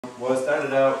Well, it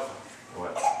started out,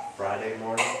 what, Friday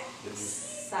morning?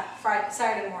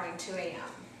 Saturday morning, 2 a.m.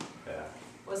 Yeah.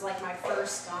 Was like my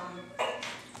first,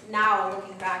 now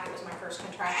looking back, it was my first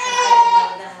contraction. I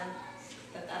didn't know then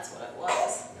that that's what it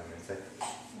was.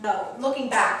 No,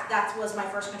 looking back, that was my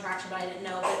first contraction, but I didn't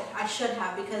know, but I should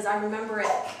have, because I remember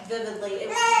it vividly. It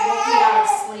woke me out of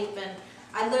sleep, and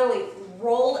I literally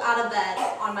rolled out of bed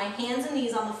on my hands and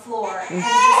knees on the floor and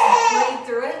just breathed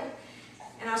through it.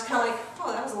 And I was kind of like,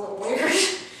 oh, that was a little weird.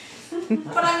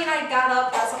 But I mean, I got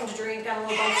up, got something to drink, got a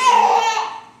little bite to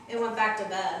eat, and went back to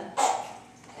bed.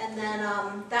 And then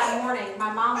that morning,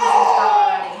 my mom was in town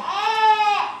already.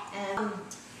 And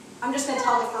I'm just going to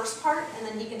tell the first part, and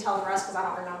then he can tell the rest because I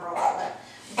don't remember a lot of it.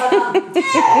 But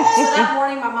so that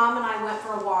morning, my mom and I went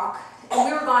for a walk, and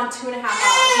we were gone 2.5 hours.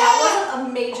 Now, it wasn't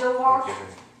a major walk.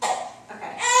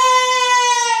 Okay.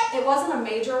 It wasn't a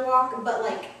major walk, but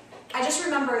like, I just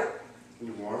remember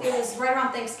it was right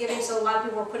around Thanksgiving, so a lot of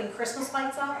people were putting Christmas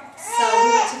lights up. So we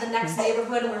went to the next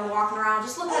neighborhood, and we were walking around,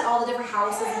 just looking at all the different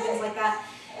houses and things like that.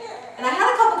 And I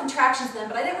had a couple contractions then,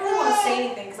 but I didn't really want to say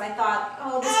anything because I thought,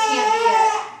 oh, this can't be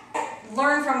it.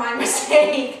 Learn from my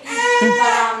mistake.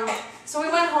 But, so we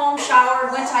went home,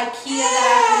 showered, went to IKEA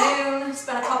that afternoon,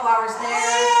 spent a couple hours there.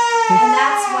 And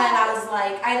that's when I was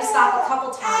like, I had to stop a couple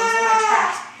times in my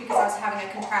tracks because I was having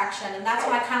a contraction. And that's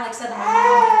when I kind of like said to my mom,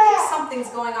 I think something's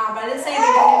going on, but I didn't say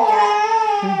anything to him yet.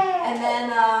 And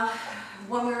then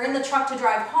when we were in the truck to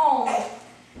drive home,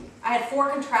 I had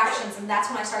 4 contractions, and that's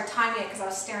when I started timing it because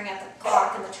I was staring at the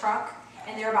clock in the truck,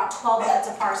 and they were about 12 minutes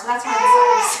apart. So that's when I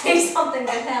decided to say something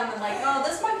to him and like, oh,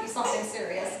 this might be something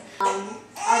serious. Our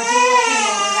doula came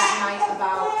over that night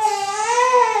about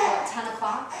 10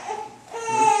 o'clock.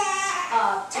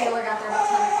 Taylor got there about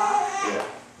 10 o'clock.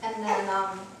 Yeah. And then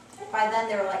by then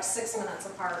they were like 6 minutes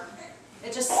apart.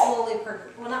 It just slowly,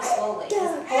 well not slowly, 4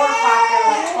 o'clock they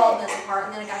were like 12 minutes apart,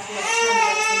 and then it got to be like 10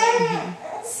 minutes, and then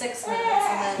 6 minutes,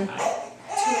 and then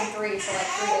 2 and 3, so like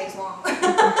 3 days long.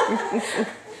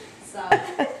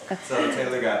 So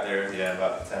Taylor got there, yeah,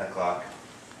 about 10 o'clock.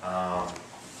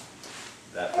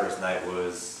 That first night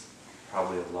was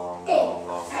probably a long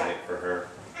night for her.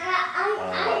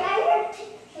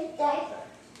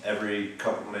 Every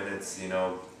couple minutes, you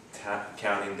know,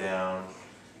 counting down,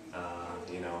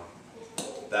 you know,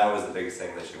 that was the biggest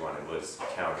thing that she wanted, was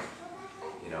counting.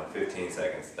 You know, 15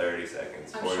 seconds, 30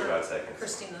 seconds, 45 seconds.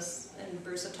 Christina's and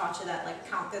Bruce have taught you that, like,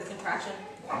 count through the contraction.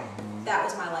 That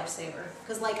was my lifesaver.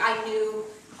 Because, like, I knew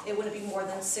it wouldn't be more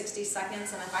than 60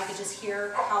 seconds, and if I could just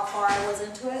hear how far I was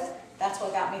into it, that's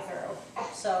what got me through.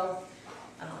 So,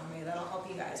 I don't know, maybe that'll help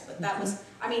you guys, but that was,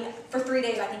 I mean, for 3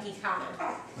 days I think he counted.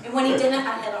 And when he didn't,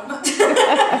 I hit him.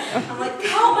 I'm like,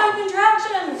 count my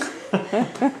contraction!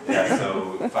 Yeah,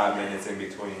 so 5 minutes in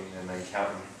between, and then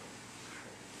counting.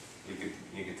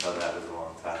 You could tell that was a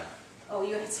long time. Oh,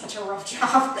 you had such a rough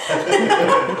job.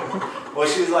 Well,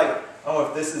 she was like, oh,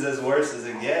 if this is as worse as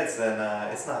it gets, then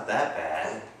it's not that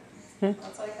bad.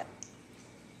 That's like that.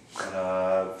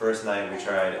 But, first night we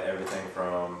tried everything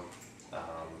from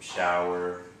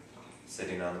shower,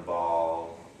 sitting on the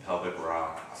ball, pelvic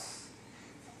rocks,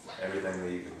 everything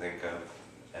that you can think of.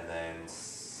 And then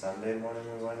Sunday morning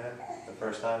we went in the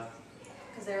first time.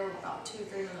 Because they were about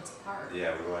 2-3 minutes apart.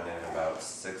 Yeah, we went in about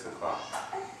 6 o'clock.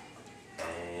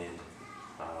 And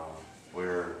we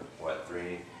were, what,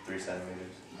 3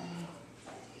 centimeters?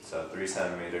 So 3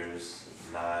 centimeters,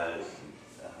 not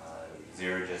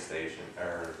 0 gestation,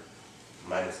 or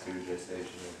 -2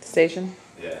 gestation. Station?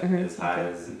 Yeah, as high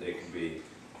as it could be,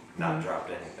 not dropped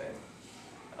anything.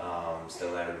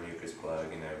 Still had a mucus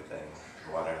plug and everything.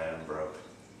 Water hadn't broke.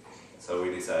 So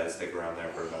we decided to stick around there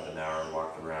for about an hour,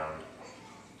 walked around,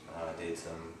 did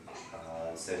some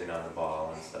sitting on the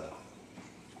ball and stuff.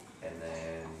 And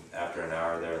then after an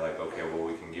hour, they're like, okay, well,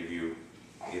 we can give you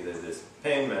either this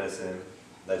pain medicine,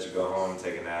 let you go home and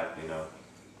take a nap, you know,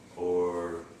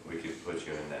 or we could put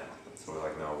you in now. So we're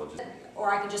like, no, we'll just...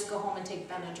 Or I could just go home and take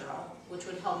Benadryl, which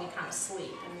would help me kind of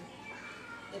sleep, and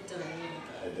it didn't even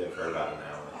good. It did for about an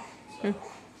hour. So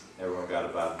everyone got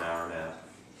about an hour nap.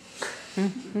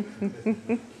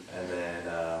 And then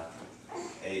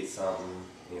ate something,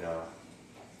 you know,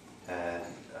 had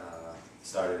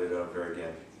started it over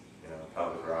again, you know,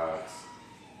 pelvic rocks,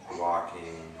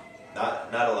 walking,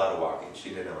 not a lot of walking. She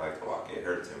didn't like to walk, it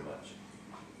hurt too much.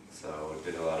 So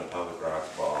did a lot of pelvic rocks,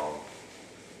 ball,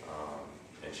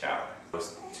 and shower. It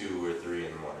was 2 or 3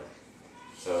 in the morning.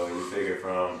 So you figure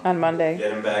from on Monday,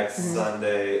 getting back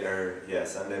Sunday, or yeah,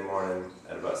 Sunday morning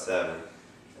at about 7,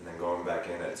 and then going back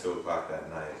in at 2 o'clock that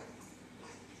night,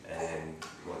 and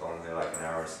with only like an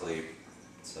hour sleep.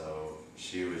 So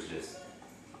she was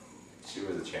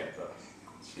a champ though.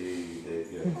 She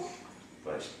good,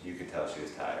 but you could tell she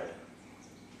was tired.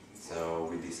 So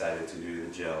we decided to do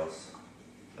the gels.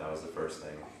 That was the first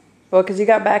thing. Well, because you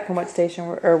got back in what station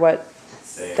or what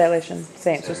dilation?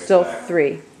 Same. So still exact.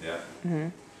 3. Yeah.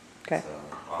 Okay. So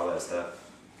all that stuff,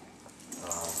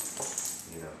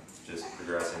 you know, just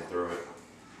progressing through it.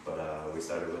 But we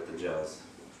started with the gels,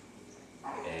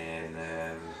 and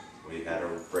then we had to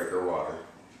break her water.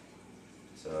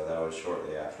 So that was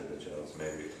shortly after the gels,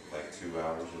 maybe like 2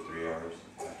 hours or 3 hours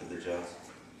after the gels.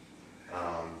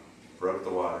 Broke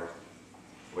the water,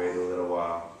 waited a little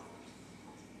while.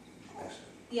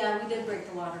 Yeah, we did break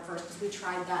the water first because we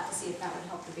tried that to see if that would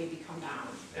help the baby come down.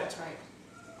 Yeah. That's right.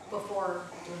 Before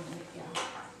doing it, yeah.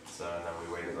 So and then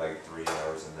we waited like 3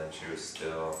 hours, and then she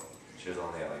was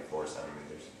only at like 4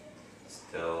 centimeters.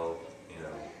 Still, you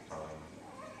know,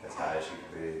 as high as she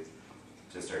could be.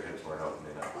 Just her hips weren't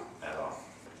opening up at all.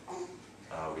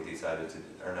 We decided to,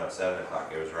 or no, 7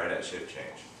 o'clock. It was right at shift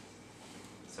change.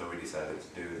 So we decided to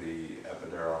do the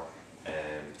epidural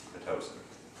and Pitocin.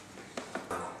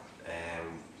 And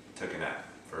took a nap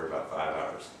for about 5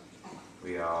 hours.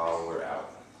 We all were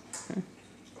out.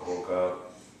 Woke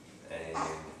up and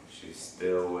she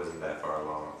still wasn't that far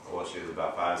along. Well, she was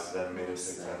about 5 centimeters,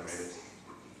 6 centimeters.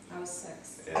 I was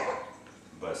 6. Yeah,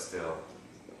 but still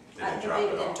didn't The drop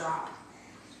baby at all. didn't drop.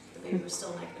 The baby was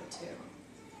still -2.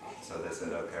 So they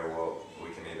said, okay, well, we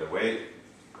can either wait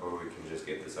or we can just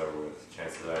get this over with.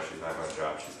 Chances are she's not going to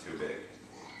drop, she's too big.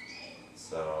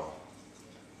 So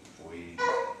we,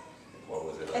 what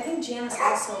was it? I think Janice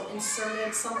also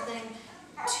inserted something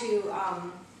to,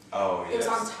 Oh, it was yes.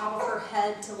 on top of her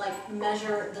head to like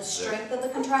measure the strength of the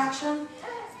contraction,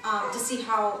 to see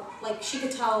how, like she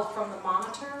could tell from the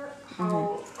monitor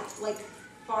how like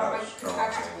far my How strong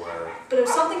contractions. they were. But it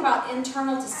was something about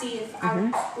internal to see if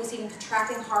I was even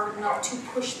contracting hard enough to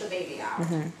push the baby out.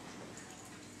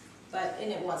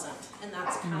 And it wasn't. And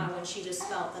that's kind of when she just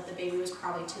felt that the baby was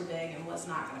probably too big and was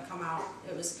not going to come out.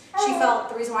 It was, she felt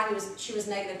the reason why she was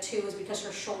 -2 was because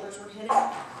her shoulders were hitting.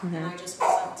 And I just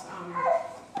wasn't,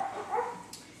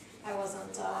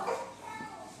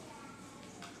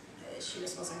 she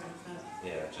just wasn't going to fit.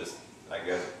 Yeah, just, I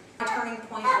guess. My turning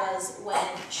point was when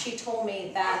she told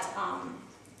me that,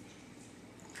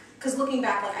 because looking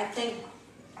back, like I thank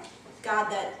God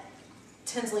that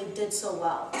Tinsley did so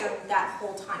well during that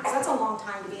whole time. Because that's a long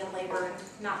time to be in labor and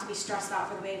not to be stressed out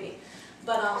for the baby.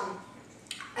 But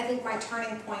I think my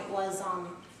turning point was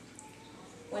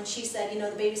when she said, you know,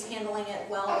 the baby's handling it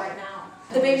well right now.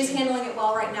 The baby's handling it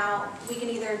well right now. We can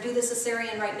either do the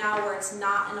cesarean right now where it's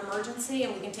not an emergency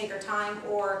and we can take our time,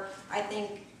 or I think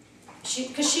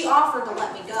because she offered to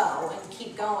let me go and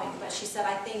keep going, but she said,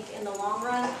 I think in the long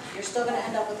run, you're still going to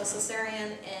end up with a cesarean,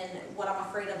 and what I'm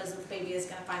afraid of is that the baby is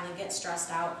going to finally get stressed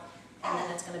out, and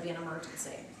then it's going to be an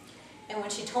emergency. And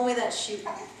when she told me that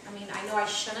I mean, I know I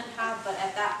shouldn't have, but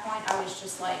at that point, I was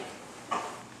just like,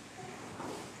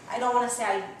 I don't want to say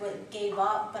I gave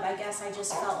up, but I guess I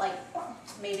just felt like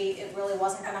maybe it really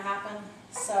wasn't going to happen.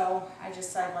 So I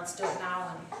just said, let's do it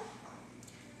now, and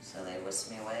so they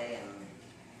whisked me away and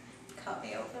cut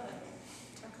me open and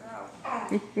took her out.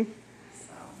 So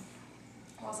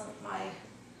it wasn't my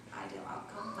ideal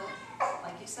outcome, but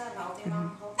like you said, healthy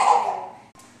mom, healthy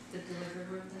baby. The delivery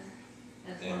room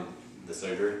then? As In well? the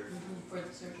surgery? For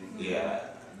the surgery? Yeah,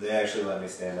 they actually let me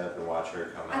stand up and watch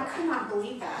her come I out. could not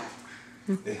believe that.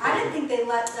 I didn't think they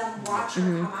let them watch her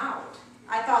come out.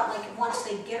 I thought like once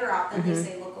they get her out, then they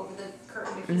say look over the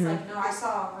curtain. But he's like, no, I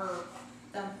saw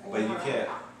them pull But you her can't,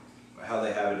 how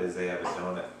they have it is they have a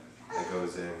donut that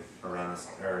goes in around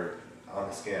or on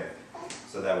the skin,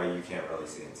 so that way you can't really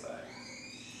see inside.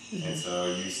 And so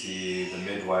you see the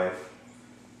midwife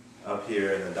up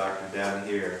here and the doctor down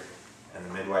here, and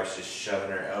the midwife's just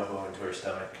shoving her elbow into her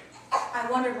stomach. I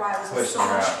wondered why I was in Pushing so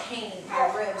her much out. pain.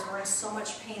 My ribs were in so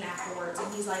much pain afterwards.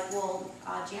 And he's like, well,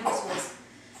 Janice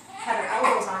had her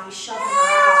elbows on you, shoving her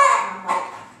out. And I'm like,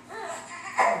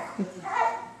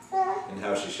 oh. And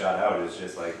how she shot out is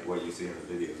just like what you see in the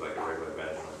videos, like a regular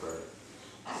vaginal birth.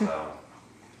 So,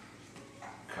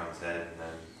 comes in and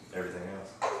then everything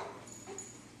else.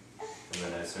 And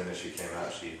then as soon as she came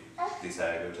out, she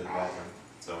decided to go to the bathroom.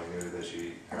 So we knew that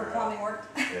Her plumbing worked.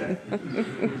 yeah.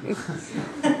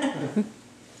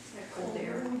 That cold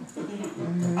air.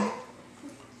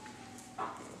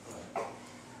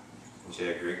 And she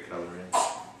had great coloring.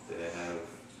 They have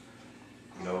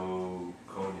no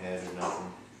cone head or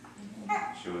nothing.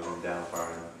 She wasn't down far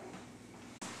enough.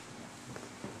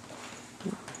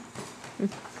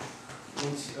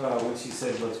 Once you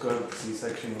said let's go to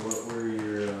C-section, what were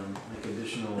your like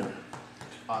additional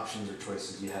options or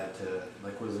choices you had to,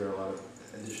 like, was there a lot of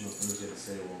additional things you had to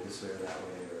say, well, this way or that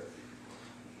way,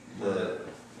 or?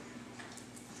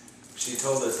 She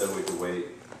told us that we could wait,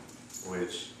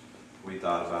 which we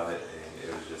thought about it, and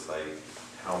it was just like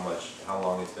how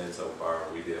long it's been so far.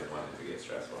 We didn't want it to get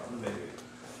stressful on the baby.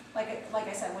 Like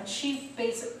I said, when she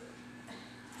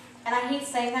and I hate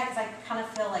saying that because I kind of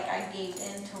feel like I gave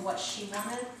in to what she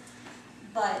wanted,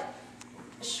 but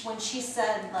when she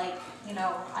said, like, you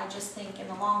know, I just think in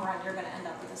the long run you're going to end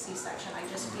up with a C-section. I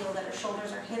just feel that her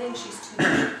shoulders are hitting.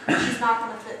 She's not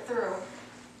going to fit through.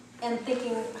 And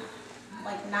thinking,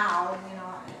 like now, you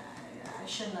know, I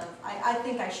shouldn't have. I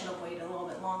think I should have waited a little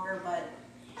bit longer, but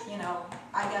you know,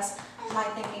 I guess my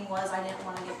thinking was I didn't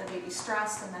want to get the baby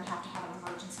stressed and then have to have an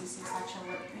emergency C-section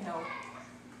where, you know,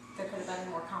 there could have been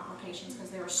more complications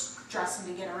because they were stressing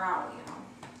to get her out, you know.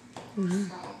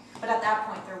 So, but at that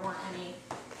point, there weren't any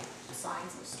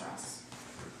signs of stress.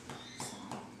 So.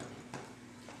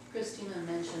 Christina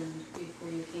mentioned before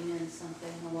you came in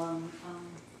something along,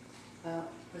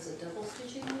 about, was it double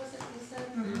stitching, was it, you said?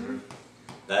 Mm-hmm.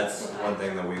 That's one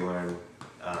thing that we learned.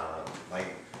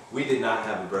 Like, we did not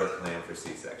have a birth plan for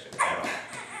C-section at all.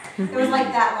 It was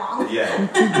like that long. Yeah,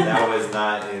 that was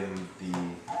not in the,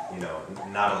 you know,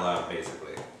 not allowed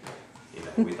basically. You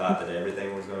know, we thought that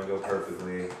everything was going to go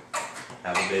perfectly,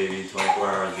 have a baby, 24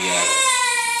 hours be at it.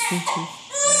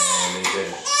 And they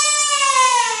didn't.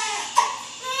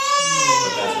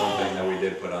 But that's one thing that we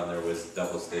did put on there was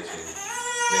double stitching, making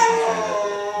sure that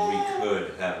we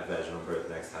could have a vaginal birth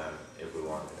next time if we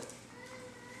wanted it.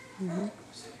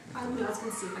 I was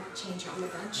going to see if I could change her on the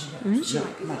bench. She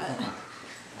might be wet.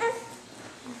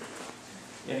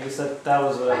 Yeah, I guess that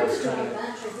was what I was trying to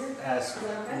ask,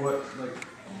 what, like,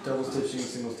 double stitching,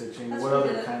 single stitching, what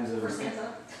other kinds of,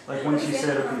 like, when she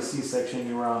said, okay, C-section,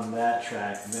 you were on that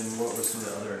track, then what were some of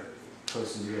the other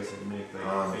choices you guys had to make?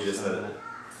 Like, Just that,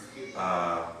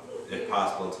 if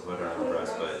possible to put her on the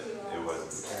breast, but it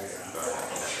wasn't going to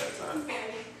happen at that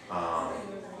time.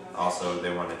 Also, we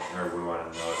wanted to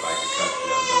know if I could cut the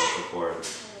umbilical cord. They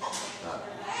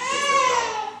said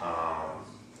no.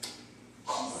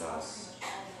 What else?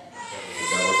 The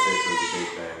double stitch was a big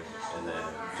thing, and then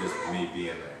just me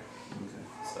being there. Okay.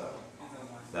 So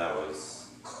that was,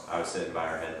 I was sitting by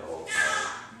her head the whole time.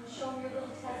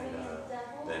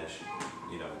 And then she,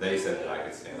 you know, they said that I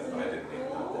could stand up, but I didn't even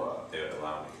know that they would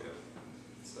allow me to.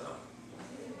 So.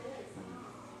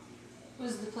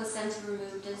 Was the placenta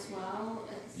removed as well?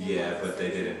 Yeah, but they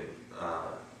didn't.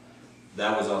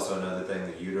 That was also another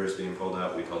thing, the uterus being pulled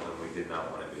out. We told them we did not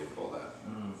want it being pulled out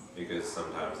because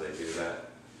sometimes they do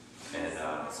that. And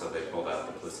so they pulled out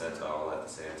the placenta all at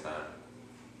the same time.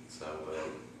 So, but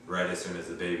right as soon as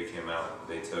the baby came out,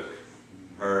 they took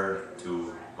her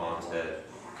to Mom's head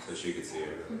so she could see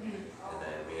her. And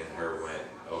then me and her went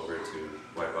over to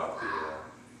wipe off the,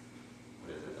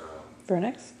 what is it?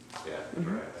 Vernix? Yeah,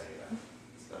 right.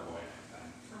 So,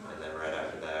 and then right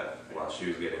after that, while she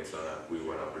was getting sewn up, we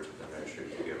went over to the nursery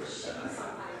to give her a second.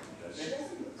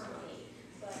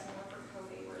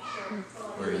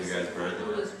 Where are you guys birthing?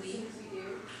 Who was we?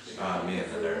 Me and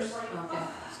the nurse. Okay.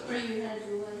 So, Or you had a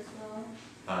doula as well?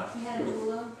 huh? You had a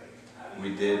doula? We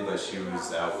did, but she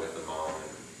was out with the mom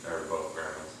and or both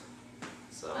grandmas.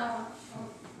 So Oh.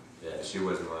 yeah, she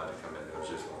wasn't allowed to come in. It was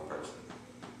just one person.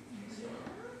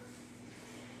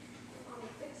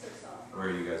 So. Where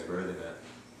are you guys birthing at?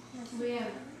 We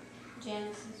have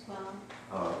Janice as well.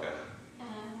 Oh, okay.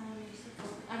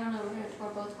 I don't know, we're gonna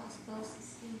tour both hospitals to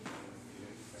see.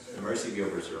 The Mercy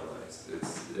Gilbert's real nice.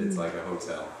 It's like a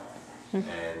hotel,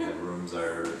 and the rooms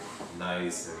are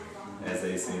nice. And as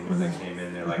they seemed when they came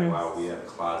in, they're like, "Wow, we have a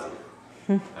closet."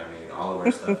 I mean, all of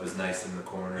our stuff was nice in the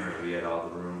corner, and we had all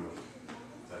the room.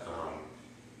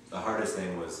 The hardest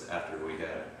thing was after we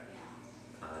had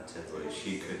Tinsley,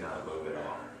 she could not move at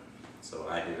all. So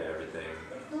I did everything,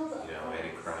 you know,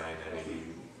 any crying,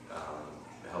 any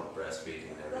help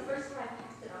breastfeeding, everything.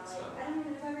 So.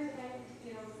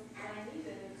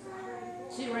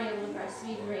 So you were able to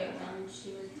breastfeed right when she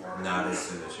was born? Not as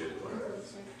soon as she was born.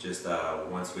 Just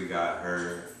once we got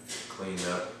her cleaned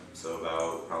up, so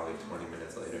about probably 20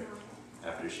 minutes later,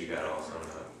 after she got all sewn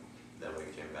up, then we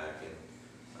came back and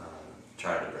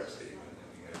tried to breastfeed.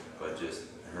 But just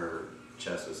her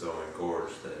chest was so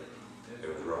engorged that it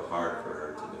was real hard for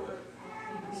her to do it.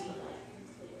 So,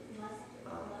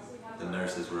 the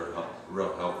nurses were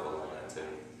real helpful in that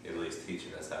too, at least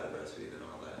teaching us how to breastfeed and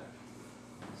all that.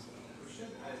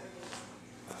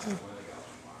 So.